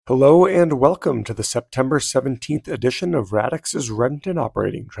Hello and welcome to the September 17th edition of Radix's Rent and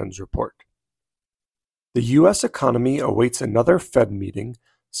Operating Trends Report. The U.S. economy awaits another Fed meeting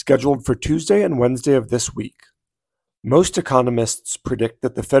scheduled for Tuesday and Wednesday of this week. Most economists predict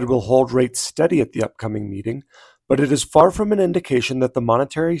that the Fed will hold rates steady at the upcoming meeting, but it is far from an indication that the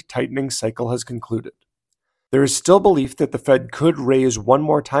monetary tightening cycle has concluded. There is still belief that the Fed could raise one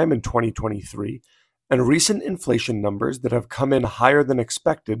more time in 2023, and recent inflation numbers that have come in higher than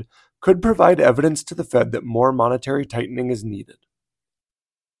expected could provide evidence to the Fed that more monetary tightening is needed.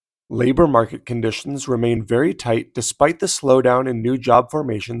 Labor market conditions remain very tight despite the slowdown in new job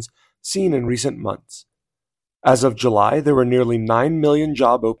formations seen in recent months. As of July, there were nearly 9 million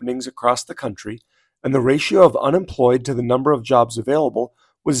job openings across the country, and the ratio of unemployed to the number of jobs available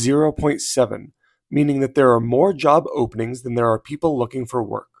was 0.7, meaning that there are more job openings than there are people looking for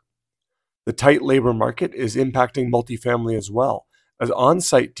work. The tight labor market is impacting multifamily as well, as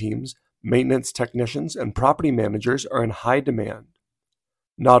on-site teams, maintenance technicians, and property managers are in high demand.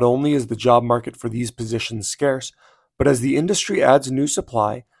 Not only is the job market for these positions scarce, but as the industry adds new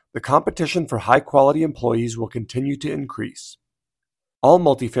supply, the competition for high-quality employees will continue to increase. All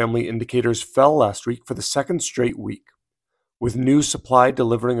multifamily indicators fell last week for the second straight week. With new supply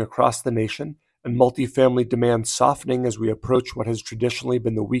delivering across the nation, and multifamily demand softening as we approach what has traditionally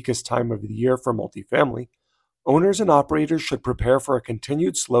been the weakest time of the year for multifamily, owners and operators should prepare for a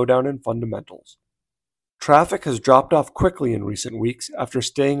continued slowdown in fundamentals. Traffic has dropped off quickly in recent weeks after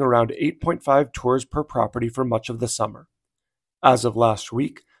staying around 8.5 tours per property for much of the summer. As of last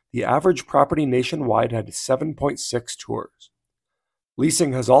week, the average property nationwide had 7.6 tours.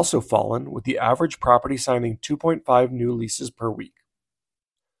 Leasing has also fallen, with the average property signing 2.5 new leases per week.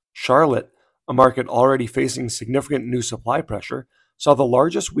 Charlotte, a market already facing significant new supply pressure, saw the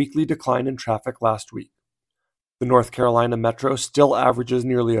largest weekly decline in traffic last week. The North Carolina metro still averages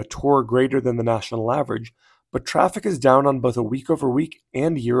nearly a tour greater than the national average, but traffic is down on both a week-over-week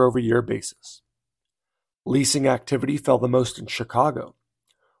and year-over-year basis. Leasing activity fell the most in Chicago.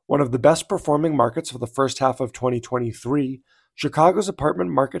 One of the best performing markets for the first half of 2023, Chicago's apartment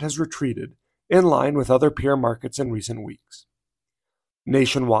market has retreated, in line with other peer markets in recent weeks.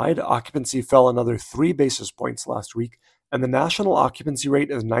 Nationwide, occupancy fell another 3 basis points last week, and the national occupancy rate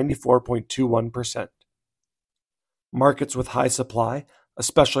is 94.21%. Markets with high supply,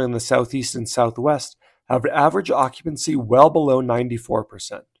 especially in the southeast and southwest, have average occupancy well below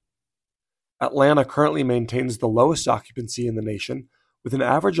 94%. Atlanta currently maintains the lowest occupancy in the nation, with an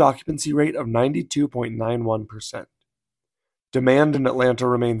average occupancy rate of 92.91%. Demand in Atlanta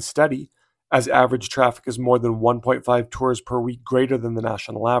remains steady, as average traffic is more than 1.5 tours per week greater than the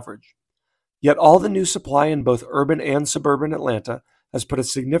national average. Yet all the new supply in both urban and suburban Atlanta has put a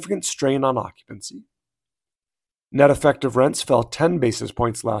significant strain on occupancy. Net effective rents fell 10 basis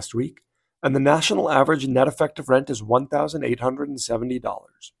points last week, and the national average net effective rent is $1,870.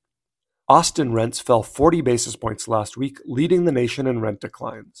 Austin rents fell 40 basis points last week, leading the nation in rent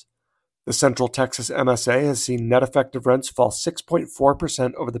declines. The Central Texas MSA has seen net effective rents fall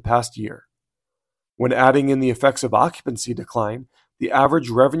 6.4% over the past year. When adding in the effects of occupancy decline, the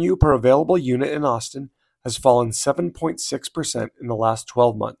average revenue per available unit in Austin has fallen 7.6% in the last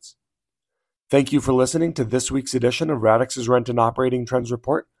 12 months. Thank you for listening to this week's edition of Radix's Rent and Operating Trends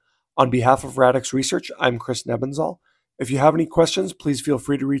Report. On behalf of Radix Research, I'm Chris Nebenzal. If you have any questions, please feel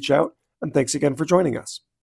free to reach out, and thanks again for joining us.